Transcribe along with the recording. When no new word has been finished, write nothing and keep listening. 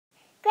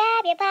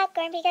grab your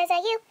popcorn because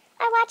you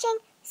are watching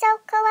Sooo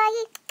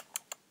Kawaii.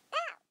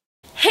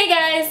 Hey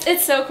guys,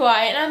 it's Sooo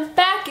Kawaii and I'm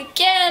back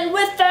again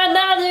with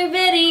another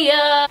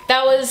video.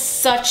 That was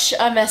such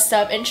a messed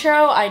up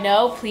intro, I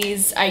know,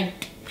 please,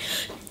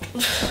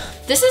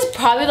 This is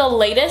probably the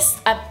latest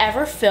I've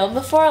ever filmed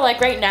before.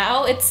 Like right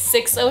now, it's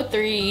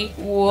 6:03.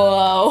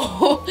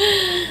 Whoa.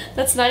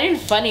 That's not even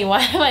funny.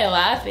 Why am I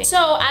laughing?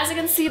 So as you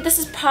can see, this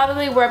is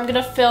probably where I'm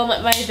gonna film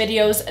my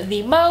videos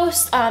the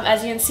most.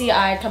 As you can see,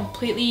 I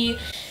completely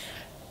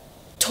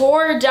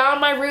tore down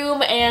my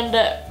room and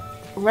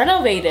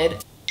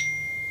renovated.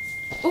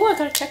 Oh, I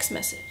got a text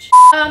message.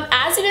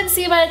 As you can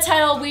see by the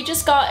title, we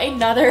just got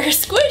another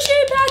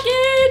squishy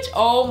package.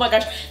 Oh my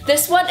gosh.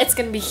 This one, it's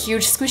gonna be a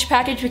huge squishy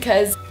package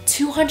because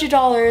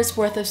 $200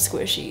 worth of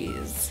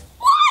squishies.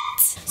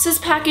 What? So this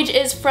package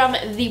is from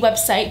the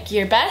website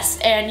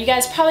GearBest, and you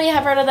guys probably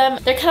have heard of them.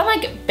 They're kind of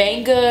like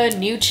Banggood,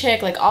 New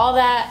Chick, like all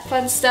that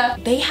fun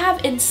stuff. They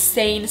have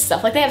insane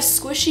stuff. Like they have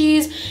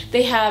squishies,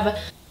 they have,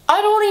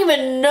 I don't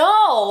even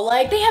know.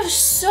 Like they have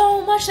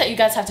so much that you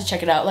guys have to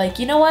check it out. Like,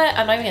 you know what?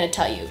 I'm not even gonna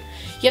tell you.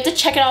 You have to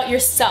check it out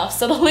yourself,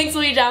 so the links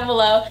will be down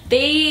below.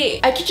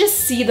 I could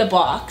just see the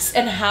box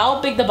and how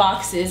big the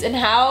box is and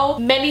how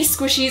many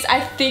squishies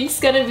I think's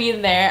gonna be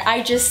in there.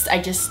 I just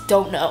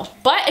don't know.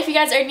 But if you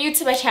guys are new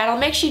to my channel,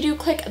 make sure you do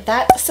click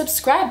that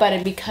subscribe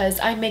button because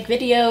I make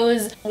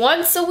videos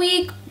once a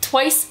week,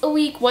 twice a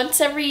week,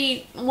 once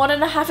every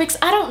 1.5 weeks.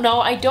 I don't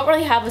know. I don't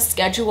really have a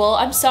schedule.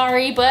 I'm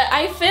sorry, but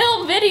I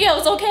film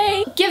videos,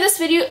 okay? Give this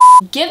video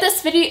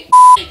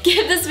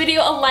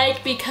a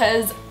like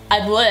because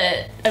I'm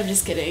lit. I'm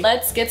just kidding.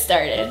 Let's get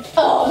started.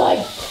 Oh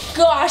my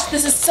gosh,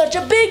 this is such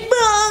a big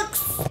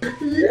box.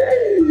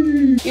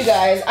 You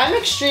guys, I'm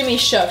extremely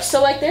shook.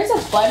 So like there's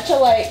a bunch of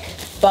like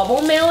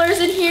bubble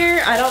mailers in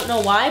here. I don't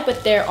know why,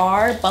 but there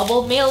are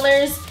bubble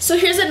mailers. So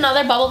here's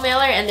another bubble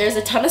mailer and there's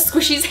a ton of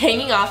squishies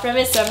hanging off from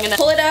it. So I'm gonna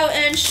pull it out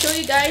and show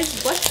you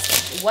guys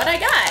what I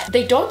got.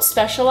 They don't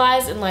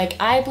specialize in like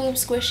iBloom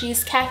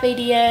squishies, Cafe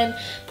Dien,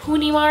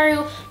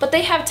 Punimaru, but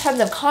they have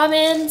tons of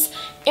commons,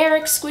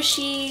 Eric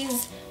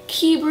squishies,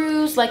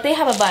 Keybrews, like they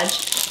have a bunch.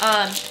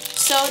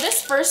 So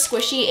this first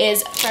squishy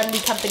is from the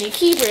company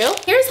Keybrew.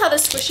 Here's how the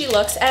squishy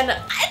looks, and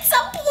it's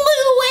a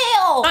blue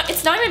whale!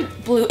 It's not even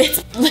blue,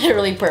 it's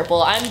literally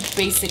purple. I'm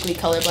basically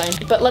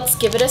colorblind. But let's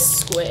give it a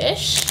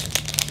squish.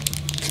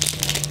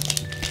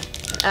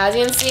 As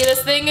you can see,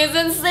 this thing is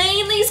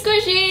insanely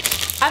squishy.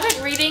 I've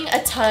been reading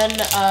a ton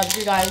of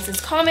you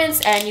guys'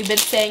 comments and you've been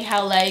saying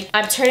how like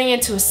I'm turning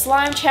into a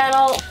slime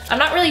channel. I'm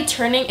not really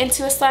turning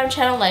into a slime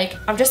channel, like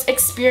I'm just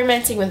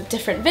experimenting with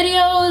different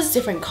videos,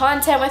 different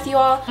content with you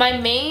all. My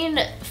main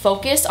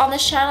focus on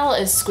this channel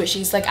is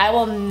squishies. Like I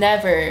will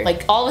never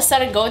like all of a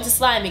sudden go into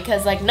slime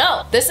because like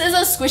no, this is a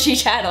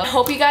squishy channel. I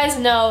hope you guys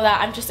know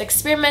that I'm just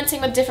experimenting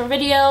with different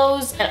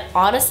videos and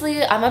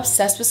honestly I'm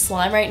obsessed with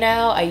slime right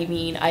now. I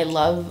mean I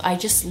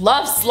just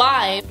love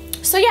slime.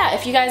 So yeah,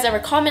 if you guys ever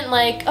comment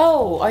like,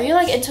 oh, are you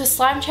like into a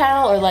slime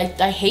channel or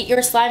like I hate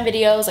your slime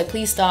videos, like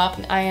please stop.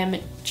 I am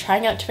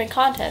trying out different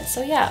content,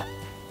 so yeah.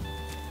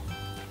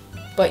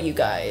 But you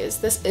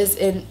guys, this is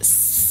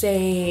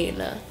insane.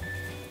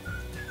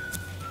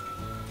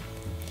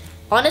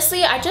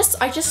 Honestly, I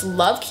just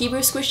love Keybrew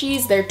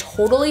squishies. They're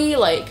totally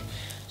like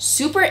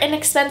super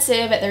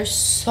inexpensive. They're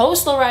so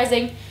slow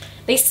rising.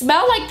 They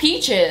smell like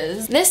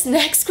peaches. This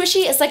next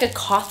squishy is like a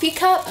coffee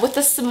cup with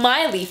a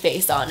smiley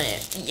face on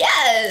it.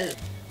 Yes!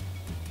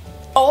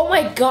 Oh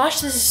my gosh,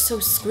 this is so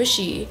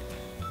squishy.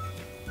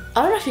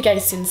 I don't know if you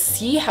guys can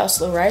see how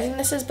slow rising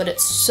this is, but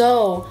it's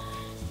so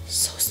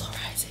slow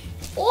rising.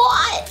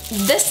 What?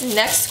 This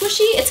next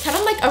squishy, it's kind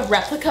of like a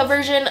replica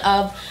version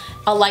of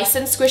a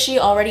licensed squishy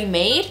already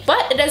made,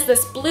 but it is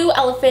this blue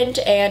elephant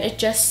and it's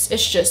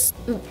just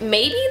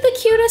maybe the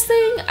cutest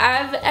thing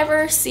I've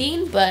ever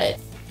seen, but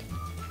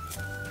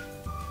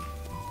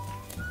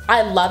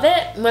I love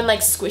it when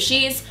like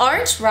squishies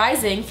aren't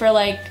rising for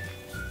like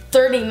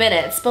 30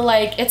 minutes, but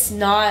like it's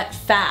not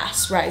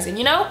fast rising,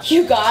 you know?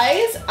 You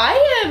guys,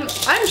 I'm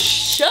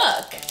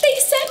shook. They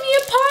sent me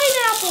a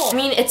pineapple. I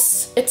mean,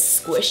 it's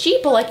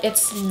squishy, but like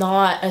it's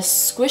not a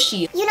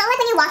squishy. You know like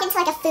when you walk into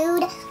like a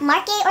food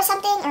market or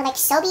something, or like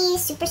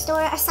Sobeys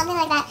Superstore or something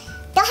like that,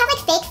 they'll have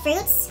like fake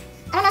fruits.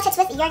 I don't know if it's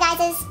with your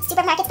guys'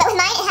 supermarkets, but with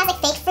mine it has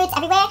like fake fruits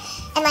everywhere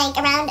and like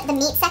around the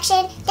meat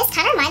section. This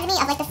kind of reminds me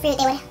of like the fruit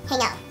they would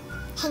hung up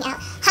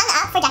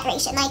for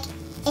decoration. Like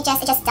it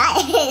just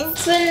does.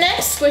 So the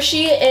next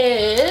squishy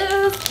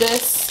is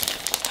this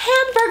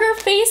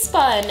hamburger face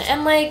bun,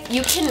 and like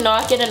you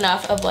cannot get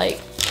enough of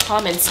like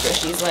common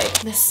squishies.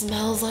 Like this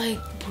smells like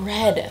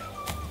bread.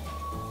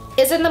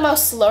 Isn't the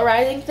most slow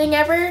rising thing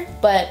ever,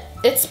 but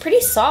it's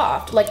pretty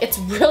soft. Like it's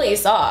really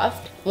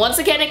soft. Once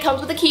again, it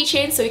comes with a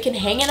keychain so you can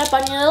hang it up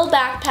on your little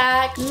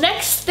backpack.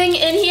 Next thing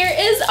in here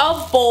is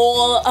a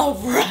bowl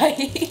of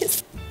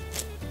rice.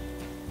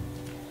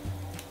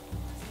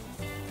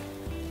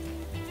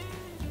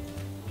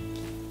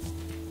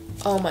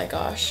 Oh my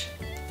gosh.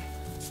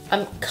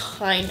 I'm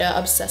kinda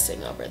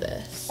obsessing over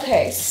this.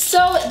 Okay,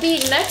 so the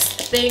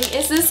next thing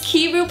is this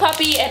Kibu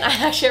puppy, and I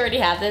actually already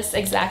have this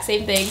exact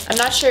same thing. I'm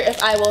not sure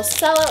if I will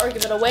sell it or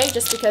give it away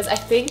just because I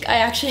think I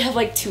actually have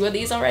like 2 of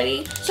these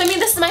already. So I mean,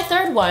 this is my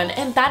 3rd one,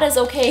 and that is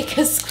okay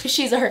because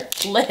squishies are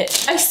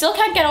lit. I still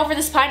can't get over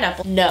this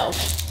pineapple. No.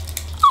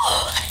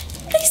 Oh,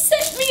 they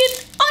sent me an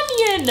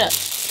onion.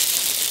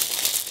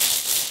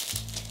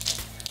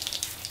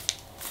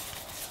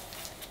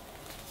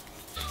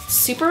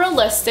 Super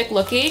realistic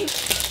looking.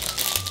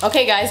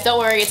 Okay guys, don't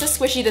worry, it's a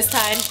squishy this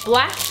time.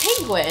 Black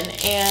penguin,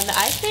 and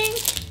I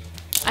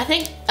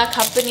think a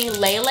company,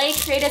 Lele,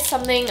 created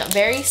something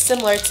very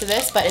similar to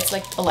this, but it's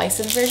like a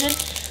licensed version.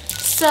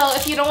 So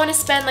if you don't want to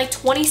spend like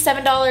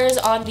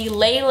 $27 on the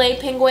Lele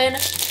penguin,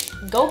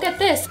 go get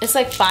this. It's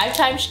like 5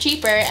 times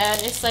cheaper,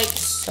 and it's like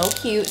so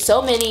cute,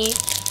 so mini.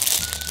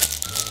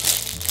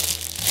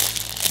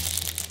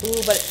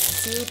 Ooh, but it's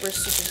super,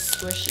 super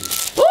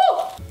squishy. Woo!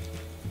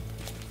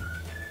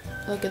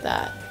 Look at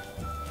that.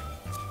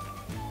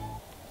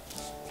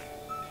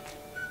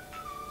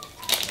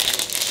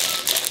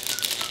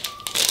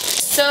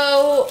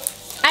 So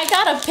I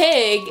got a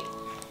pig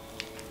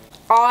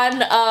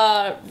on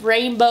a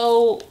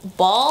rainbow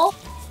ball.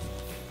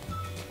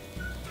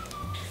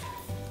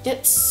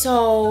 It's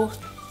so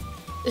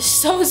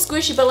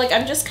squishy, but like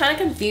I'm just kind of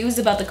confused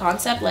about the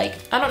concept. Like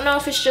I don't know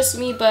if it's just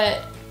me,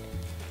 but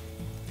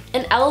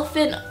an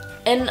elephant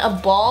in a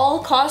ball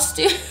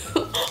costume.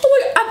 Oh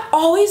my god, I've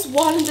always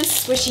wanted this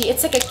squishy.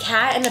 It's like a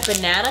cat in a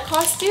banana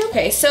costume.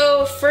 Okay,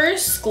 so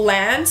first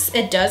glance,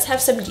 it does have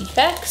some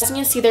defects. As you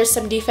can see, there's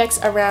some defects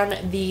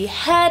around the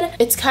head.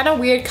 It's kind of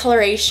weird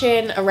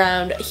coloration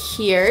around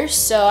here.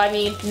 So I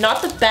mean,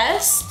 not the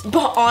best,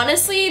 but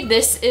honestly,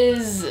 this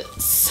is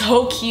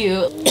so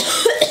cute.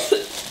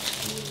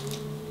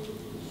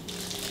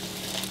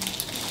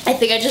 I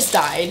think I just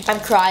died. I'm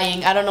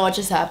crying. I don't know what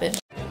just happened.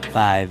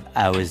 5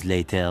 hours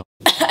later.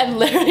 I'm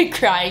literally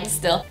crying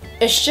still.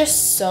 It's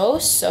just so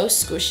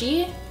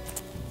squishy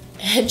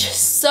and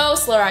just so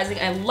slow rising.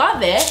 I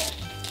love it.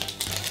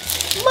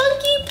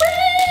 Monkey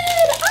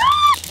bread!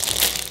 Ah!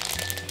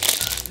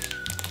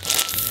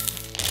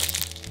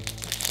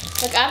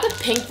 Like I have the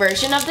pink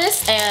version of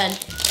this, and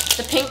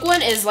the pink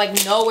one is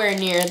like nowhere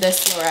near this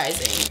slow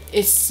rising.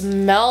 It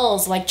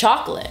smells like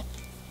chocolate.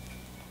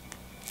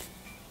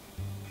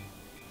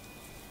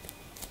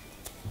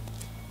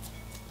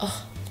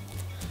 Oh.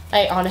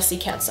 I honestly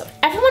can't stop.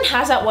 Everyone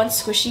has that one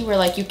squishy where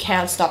like you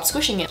can't stop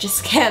squishing it.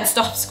 Just can't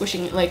stop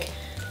squishing it. Like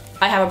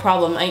I have a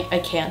problem. I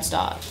can't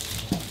stop.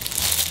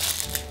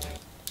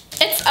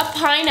 It's a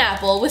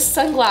pineapple with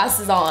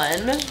sunglasses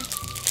on.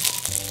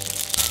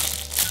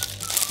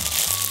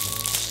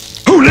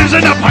 Who lives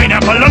in a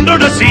pineapple under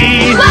the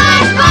sea?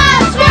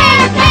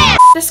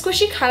 The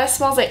squishy kind of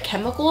smells like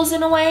chemicals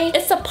in a way.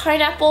 It's a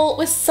pineapple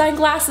with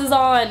sunglasses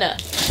on.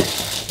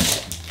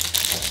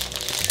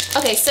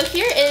 Okay, so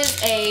here is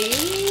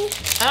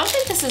I don't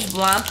think this is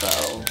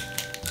Blanco.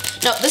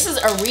 No, this is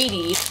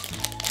Aridi.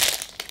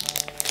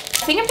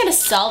 I think I'm gonna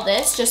sell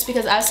this just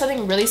because I have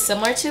something really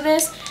similar to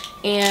this,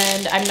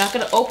 and I'm not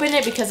gonna open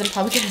it because I'm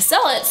probably gonna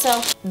sell it.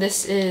 So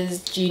this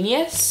is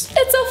Genius.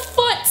 It's a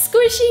foot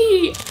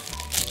squishy.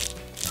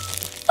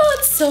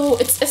 Oh,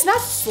 it's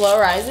not slow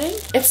rising.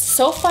 It's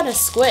so fun to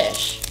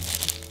squish.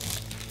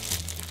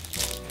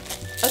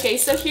 Okay,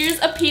 so here's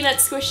a peanut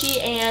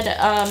squishy,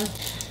 and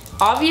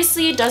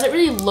obviously it doesn't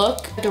really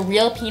look like a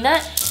real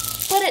peanut,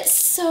 but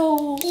it's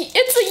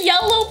a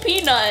yellow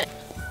peanut.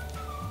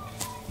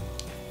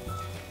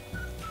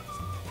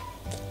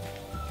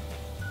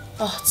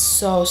 Oh, it's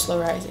so slow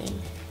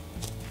rising.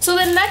 So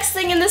the next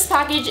thing in this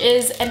package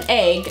is an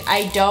egg.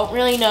 I don't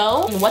really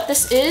know what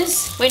this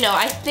is. Wait, no,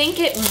 I think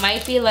it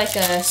might be like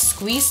a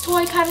squeeze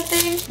toy kind of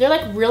thing. They're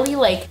like really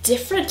like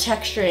different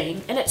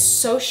texturing, and it's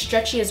so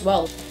stretchy as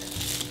well.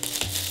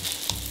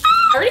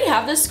 I already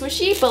have this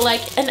squishy, but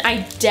like an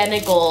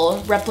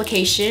identical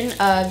replication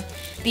of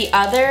the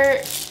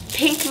other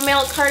pink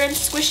milk carton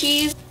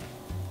squishies.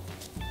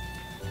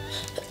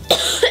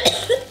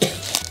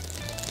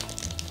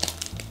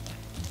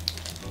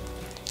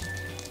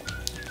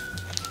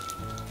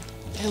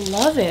 I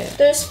love it.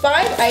 There's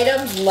 5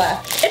 items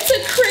left. It's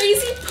a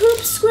crazy poop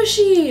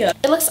squishy.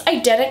 It looks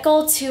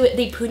identical to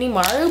the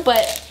Punimaru,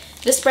 but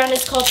this brand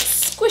is called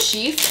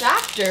Squishy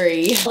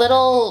Factory. A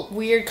little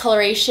weird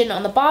coloration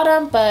on the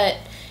bottom, but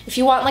if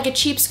you want like a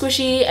cheap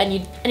squishy and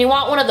you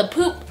want one of the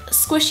poop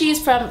squishies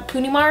from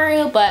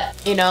Punimaru, but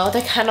you know,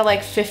 they're kind of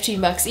like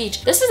 15 bucks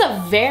each. This is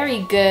a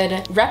very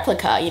good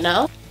replica, you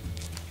know?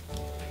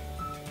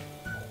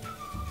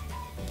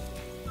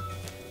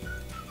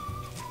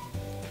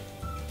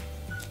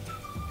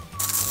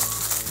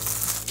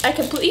 I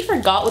completely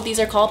forgot what these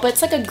are called, but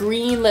it's like a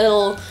green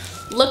little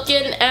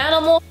looking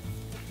animal.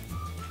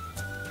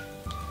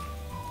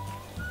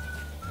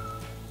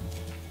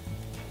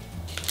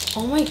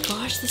 Oh my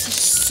gosh, this is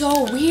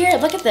so weird.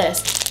 Look at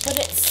this. But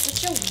it's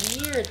such a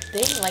weird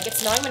thing. Like,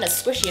 it's not even a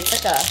squishy. It's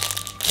like a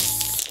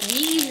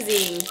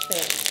squeezing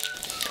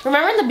thing.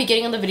 Remember in the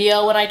beginning of the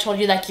video when I told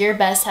you that Gear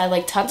Best had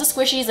like tons of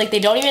squishies? Like, they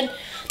don't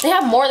They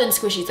have more than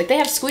squishies. Like they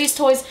have squeeze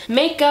toys,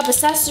 makeup,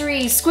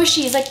 accessories,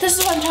 squishies. Like this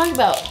is what I'm talking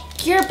about.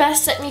 Gear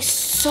Best sent me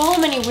so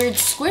many weird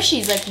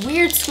squishies, like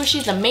weird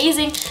squishies,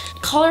 amazing,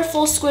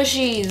 colorful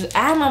squishies,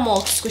 animal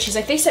squishies.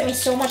 Like they sent me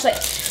so much.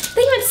 Like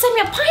they even sent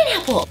me a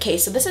pineapple. Okay,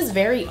 so this is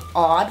very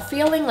odd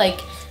feeling. Like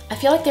I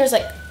feel like there's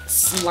like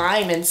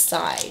slime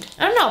inside.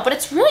 I don't know, but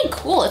it's really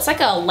cool. It's like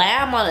a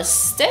lamb on a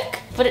stick,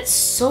 but it's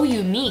so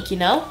unique, you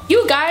know?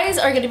 You guys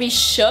are gonna be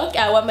shook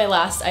at what my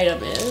last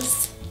item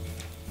is.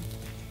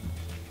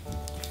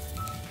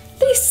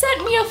 They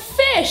sent me a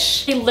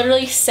fish. They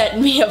literally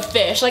sent me a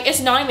fish. Like,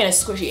 it's not even a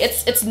squishy.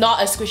 It's not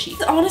a squishy.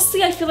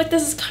 Honestly, I feel like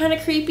this is kind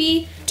of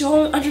creepy.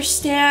 Don't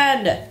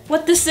understand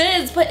what this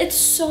is, but it's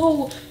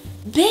so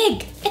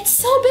big. It's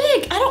so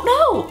big. I don't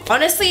know.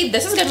 Honestly,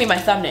 this is gonna be my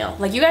thumbnail.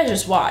 Like, you guys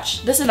just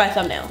watch. This is my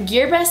thumbnail.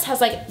 Gear Best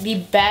has like the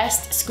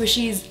best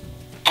squishies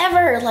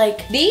ever.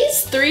 Like,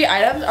 these 3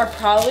 items are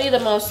probably the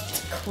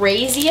most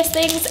craziest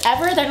things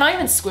ever. They're not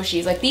even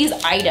squishies. Like, these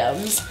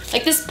items,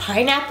 like this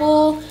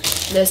pineapple,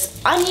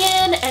 this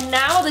onion, and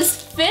now this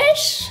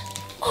fish.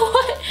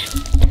 What?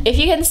 If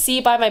you can see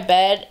by my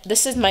bed,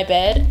 this is my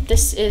bed.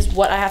 This is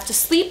what I have to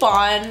sleep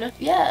on.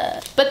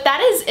 Yeah. But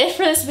that is it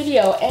for this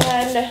video,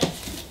 and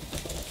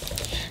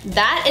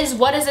that is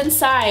what is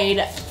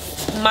inside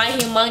my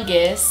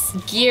humongous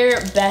Gear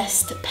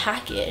Best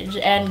package,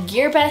 and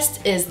Gear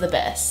Best is the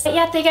best. But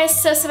yeah, thank you guys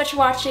so much for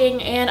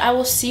watching, and I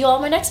will see you all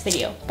in my next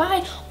video.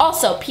 Bye.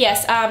 Also,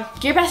 P.S.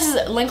 Gear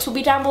Best's links will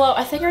be down below.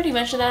 I think I already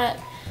mentioned that.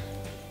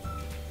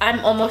 I'm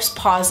almost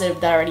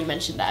positive that I already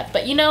mentioned that,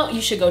 but you know,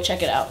 you should go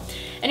check it out.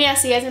 And yeah,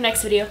 see you guys in the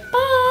next video.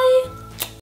 Bye.